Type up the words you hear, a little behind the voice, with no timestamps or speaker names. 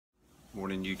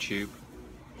Morning YouTube.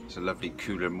 It's a lovely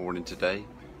cooler morning today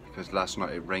because last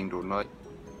night it rained all night.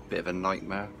 Bit of a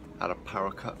nightmare. Had a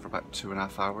power cut for about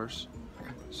 2.5 hours.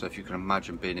 So if you can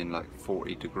imagine being in like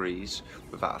 40 degrees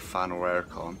without a fan or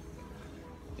aircon.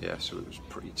 Yeah, so it was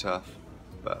pretty tough.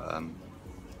 But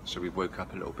so we woke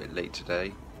up a little bit late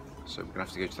today. So we're gonna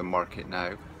have to go to the market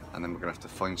now, and then we're gonna have to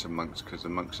find some monks because the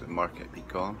monks at the market will be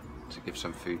gone to give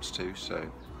some foods to. So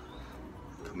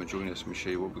come and join us and we'll show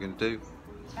you what we're gonna do.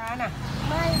 ไ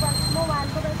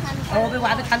ปว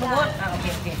านไปคันตรงโน้นโอเค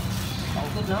สอง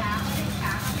ชุดเนาะ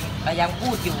แต่ยังพู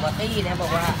ดอยู่ว่าตี้นะบอก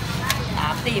ว่าถา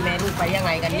มตี้แม่ลูกไปยังไ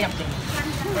งกันเงียบเลย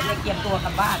ไม่ได้เก็บตัวก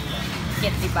ลับบ้าน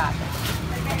70 บาท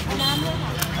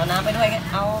เอาน้ำไปด้วย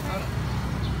เอา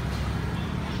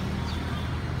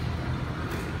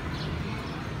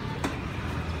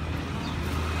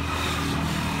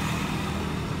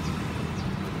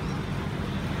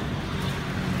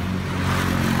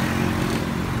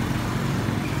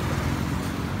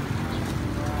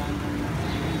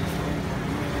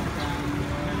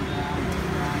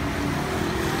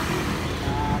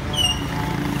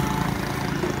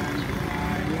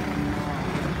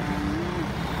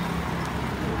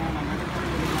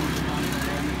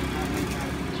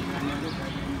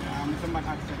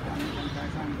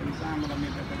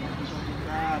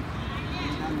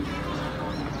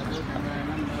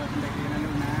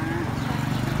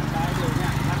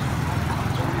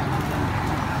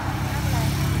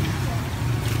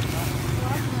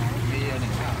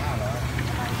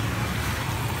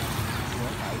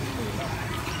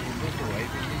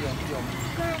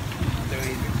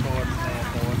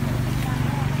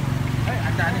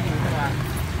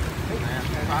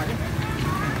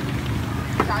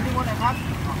จานนี้หมดเลยครับ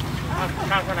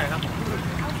ข้าวเท่าไหร่ครับ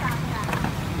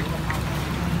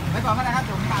ไปก่อนก็ได้ครับ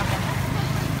ผมตามกัน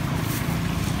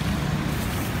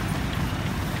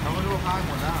เราก็รู้ข้าวห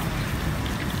มดแล้ว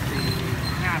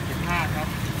55ครับ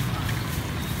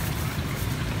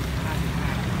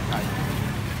55ใช่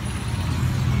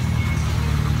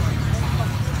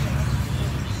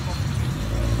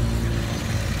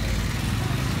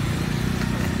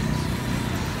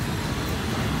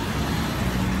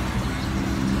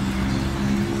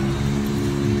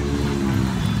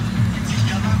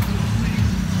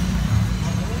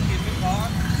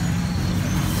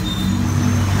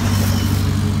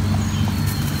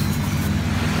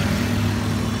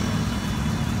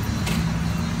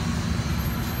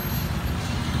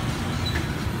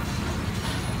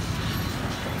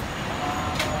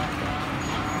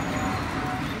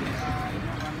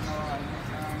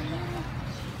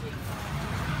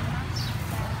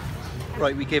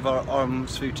Right, we gave our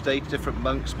alms food today to different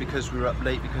monks because we were up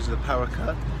late because of the power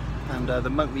cut, and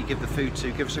the monk we give the food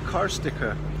to gives us a car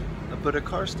sticker, a Buddha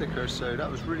car sticker, so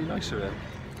that was really nice of him.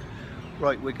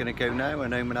 Right, we're going to go now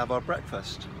and home and have our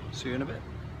breakfast. See you in a bit.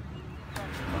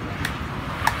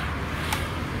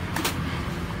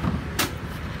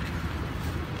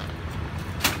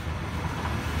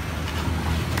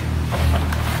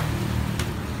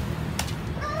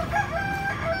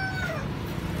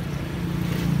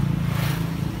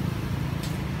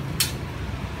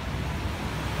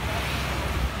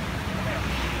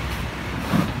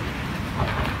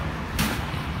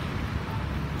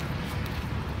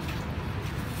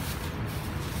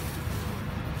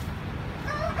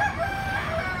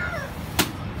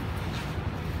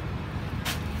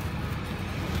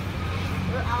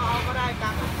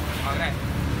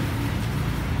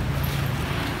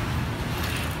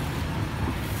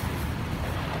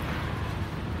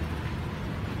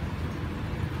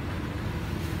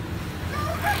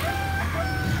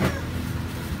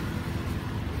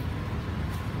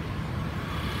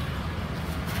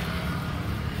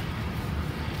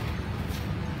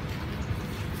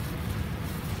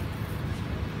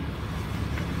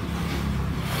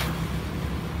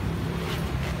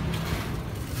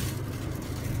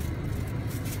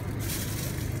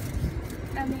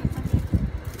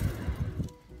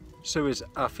 So it's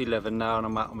half 11 now and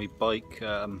I'm out on my bike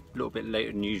a little bit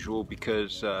later than usual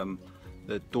because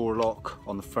the door lock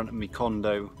on the front of my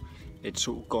condo, it's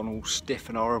sort of gone all stiff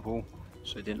and horrible,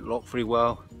 so it didn't lock very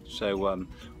well. So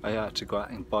I had to go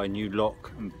out and buy a new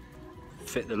lock and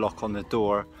fit the lock on the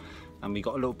door, and we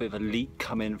got a little bit of a leak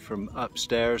coming from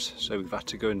upstairs, so we've had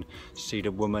to go and see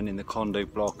the woman in the condo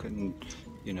block and,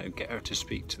 you know, get her to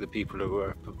speak to the people who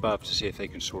are up above to see if they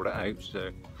can sort it out.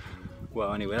 So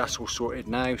well, anyway, that's all sorted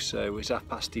now, so it's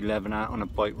 11:30 out on a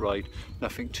bike ride.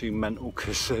 Nothing too mental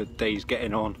because the day's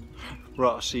getting on. Right,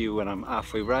 I'll see you when I'm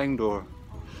halfway round or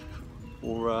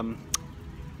when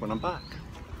I'm back.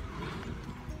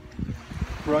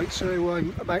 Right, so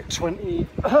I'm about 20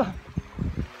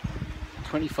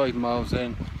 25 miles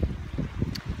in,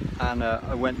 and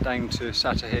I went down to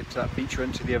Pattaya, to that beach I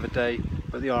went to the other day,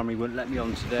 but the army wouldn't let me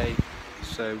on today,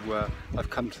 so I've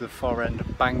come to the far end of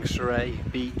Bangsaray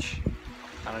beach,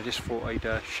 and I just thought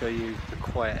I'd show you the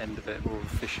quiet end of it where all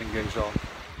the fishing goes on.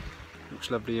 Looks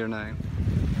lovely here now.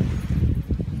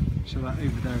 So that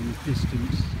over there in the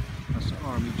distance, that's the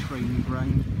army training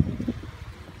ground.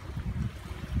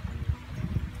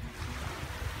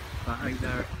 That out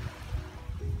there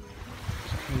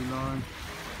is Paul Bown.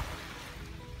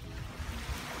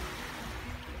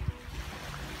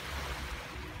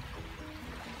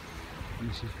 And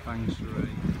this is Bangsaray.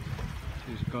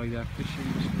 There's a guy there fishing,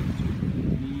 he's got to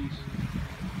knees.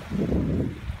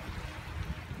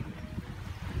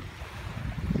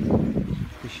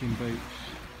 Fishing boats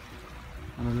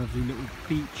and a lovely little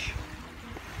beach.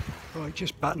 Right,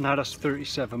 just batting at us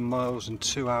 37 miles in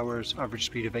 2 hours, average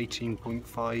speed of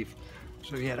 18.5.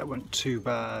 So yeah, that wasn't too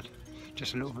bad.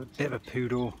 Just a little bit of a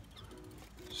poodle.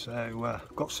 So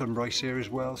got some rice here as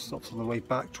well. Stopped on the way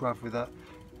back to have with that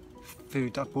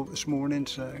food that I bought this morning.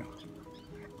 So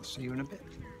I'll see you in a bit.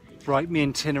 Right, me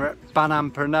and Tin are at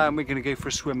Banamper now, and we're going to go for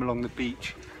a swim along the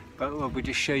beach. But we'll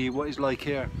just show you what it's like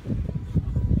here.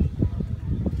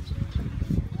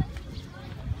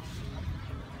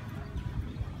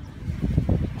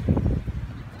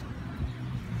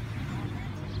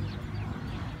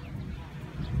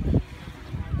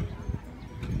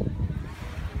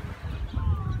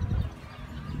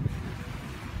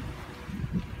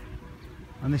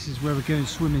 And this is where we're going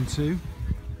swimming to.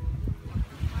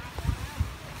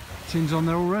 Tin's on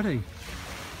there already.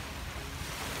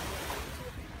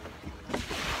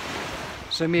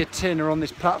 So me and Tin are on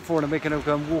this platform, and we're going to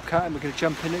go and walk out, and we're going to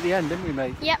jump in at the end, didn't we,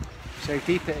 mate? Yep. So how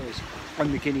deep it is.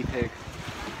 I'm the guinea pig.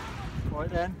 Right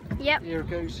then. Yep. Here it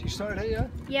goes. You started it, yeah?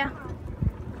 Yeah.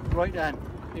 Right then.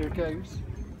 Here it goes.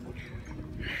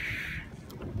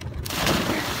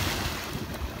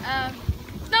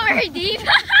 It's not very deep.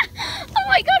 Oh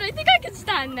my god, I think I can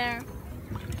stand there.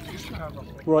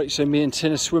 Right, so me and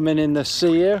Tin are swimming in the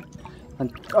sea here,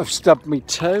 and I've stubbed my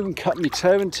toe and cut my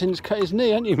toe, and Tin's cut his knee,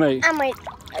 haven't you, mate? And my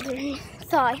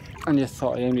thigh. And your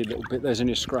thigh, only a little bit, there's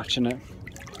only a scratch in it.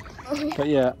 But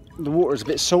yeah, the water's a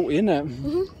bit salty, isn't it?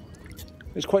 Mm-hmm.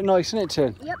 It's quite nice, isn't it,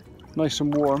 Tin? Yep. Nice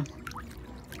and warm.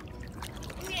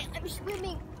 Yeah, I'm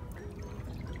swimming.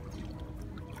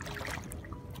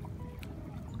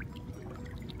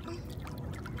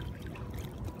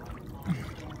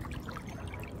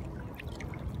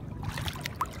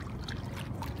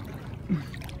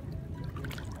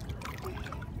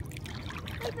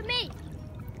 Wait for me.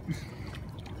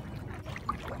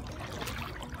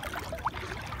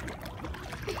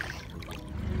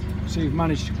 So you've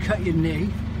managed to cut your knee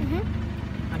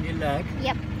and your leg.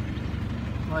 Yep.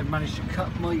 I've managed to cut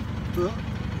my foot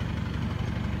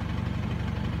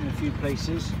in a few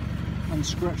places and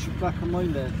scratch the back of my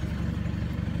leg.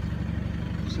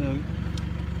 So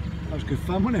that was good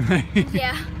fun, wasn't it, mate?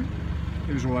 Yeah.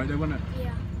 It was alright though, wasn't it?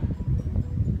 Yeah.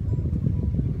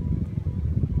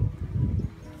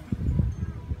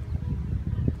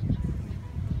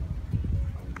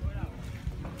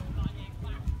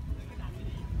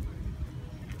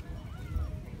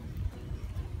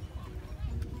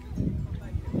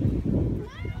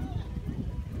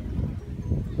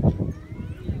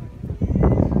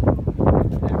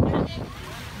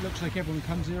 Looks like everyone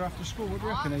comes here after school. What do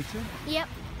you reckon, Aiton? Yep.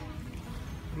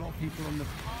 A lot of people on the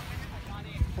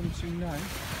pontoon now.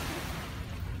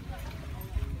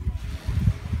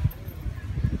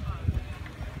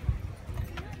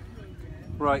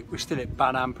 Right, we're still at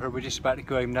Banamper. We're just about to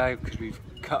go home now because we've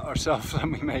cut ourselves,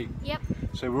 haven't we, mate? Yep.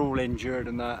 So we're all injured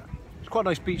and that. It's quite a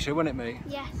nice beach though, wasn't it, mate?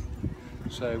 Yes.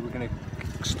 So we're going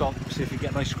to stop, see if we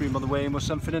get an ice cream on the way in or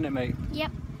something, innit, mate?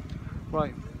 Yep.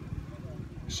 Right.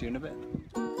 See you in a bit.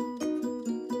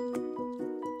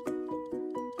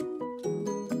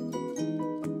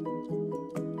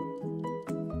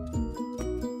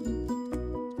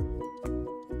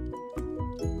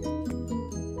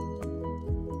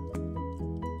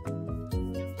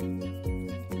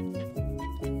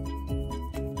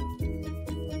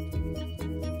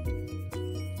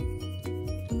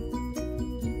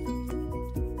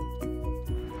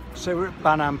 So we're at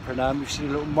Banamper now, and we've seen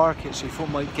a little market, so we thought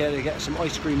we might get some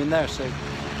ice cream in there, so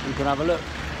we're going to have a look.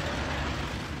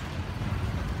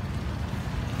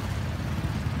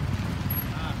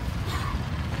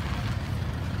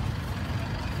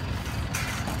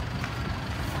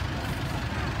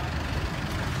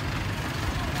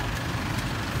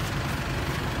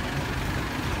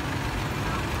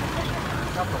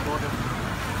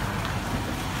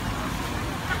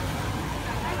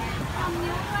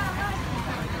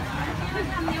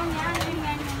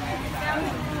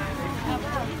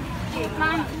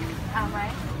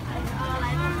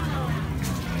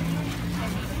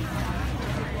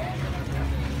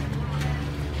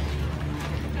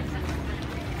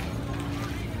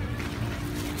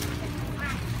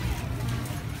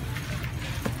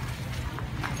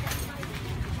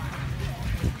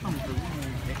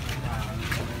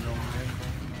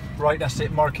 Right, that's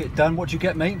it, market done. What do you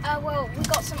get, mate? Well, we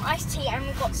got some iced tea and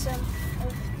we got some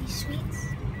of these sweets.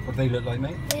 What do they look like,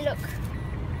 mate? They look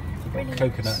They've got really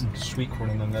coconut nice. and sweet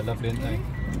corn in them, they're lovely, aren't they?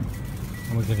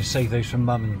 And we're going to save those for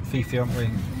Mum and FiFi, aren't we?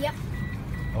 Yep.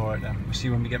 Alright then, we'll see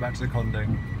you when we get back to the condo.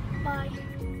 Bye.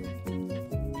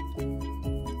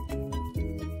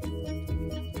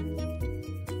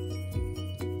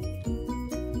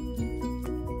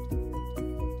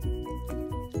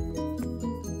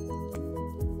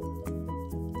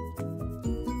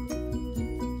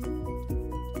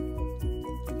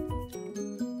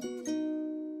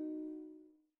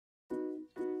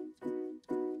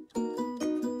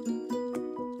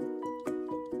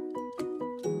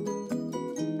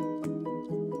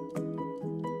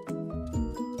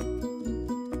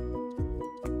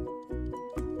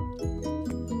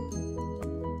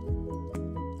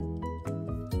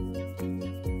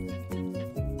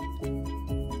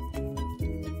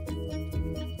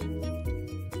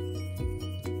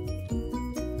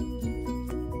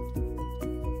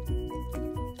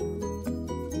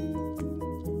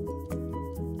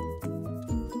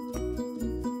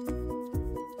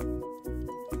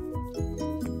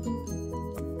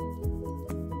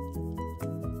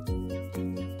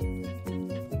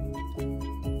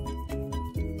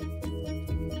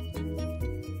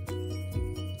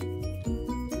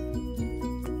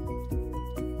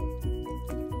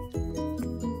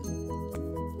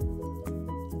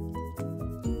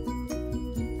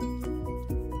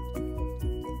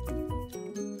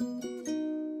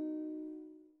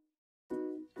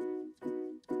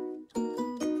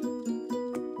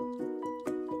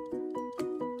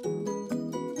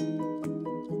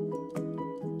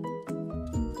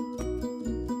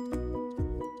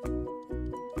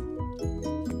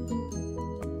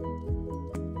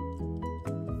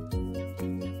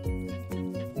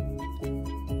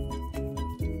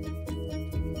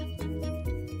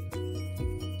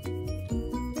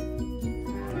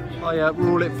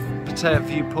 We're all at Pattaya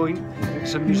viewpoint,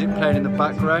 some music playing in the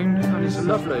background, and it's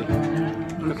lovely.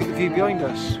 Look at the view behind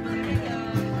us.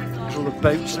 There's all the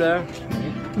boats there.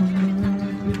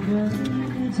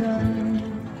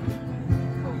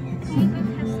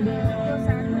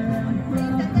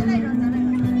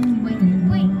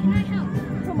 Wait, can I help?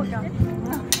 Oh my god.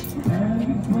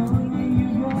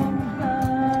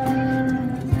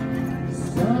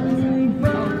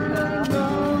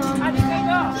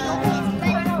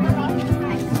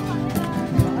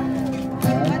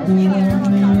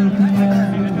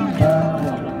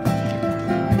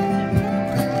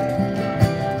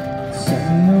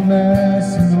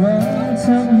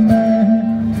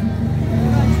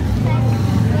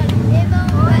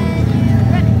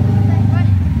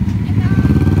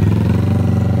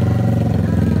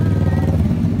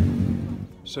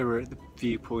 So we're at the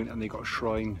viewpoint and they got a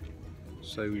shrine,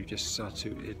 so we just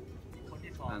saluted,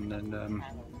 and then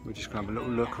we're just going to have a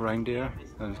little look around here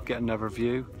and get another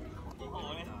view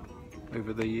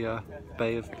over the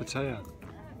Bay of Pattaya.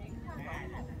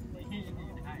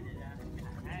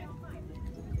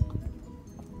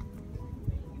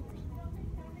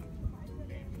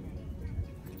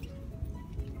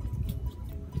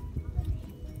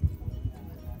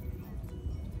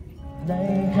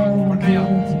 Pattaya,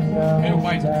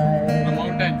 FiFI, the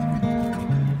mountain.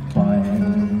 ปล่อย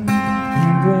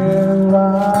เวลา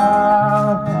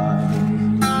ไป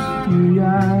อยู่อ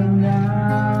ย่างนั้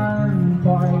นป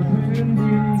ล่อยพื้น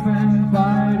ดินเป็นไป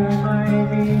โดยไม่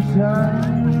มีฉั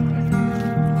น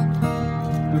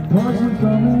แต่เพราะฉัน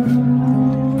ก็ไม่รู้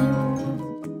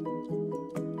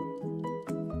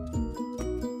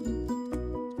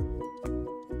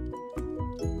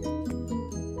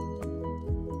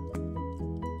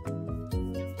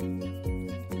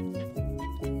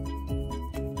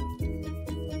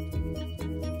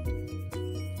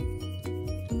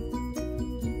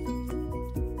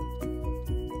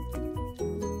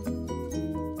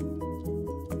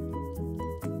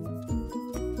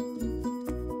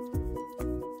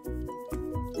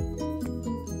Bye.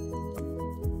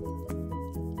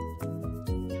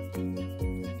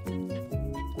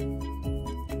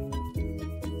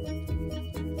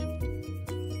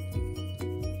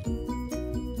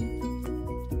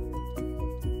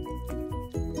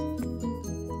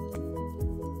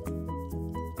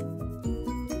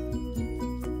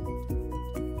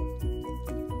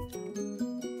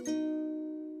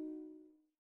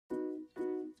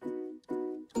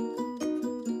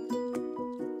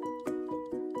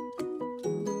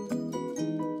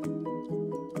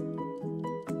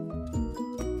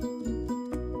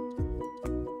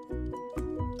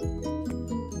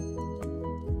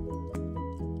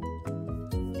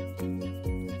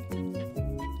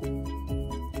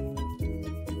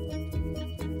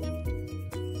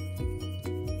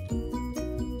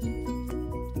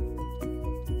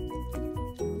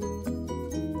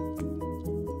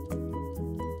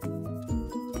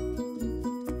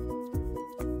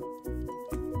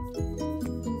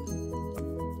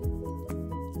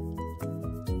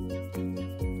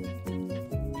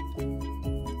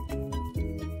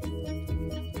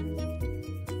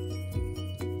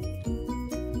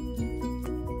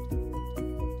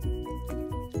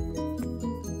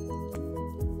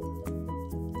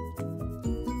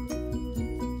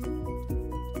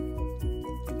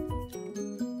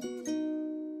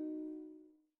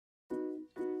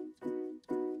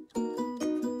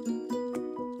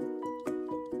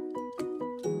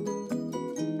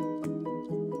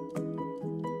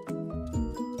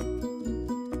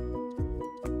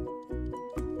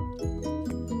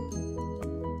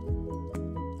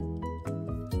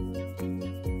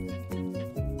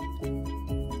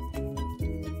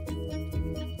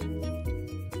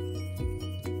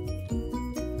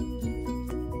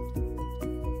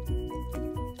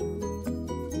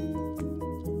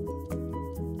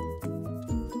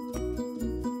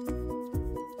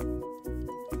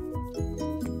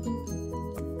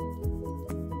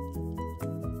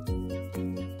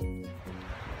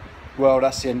 well,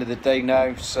 that's the end of the day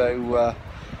now, so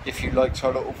if you liked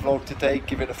our little vlog today,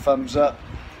 give it a thumbs up,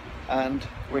 and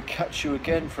we'll catch you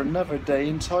again for another day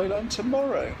in Thailand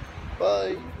tomorrow.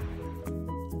 Bye.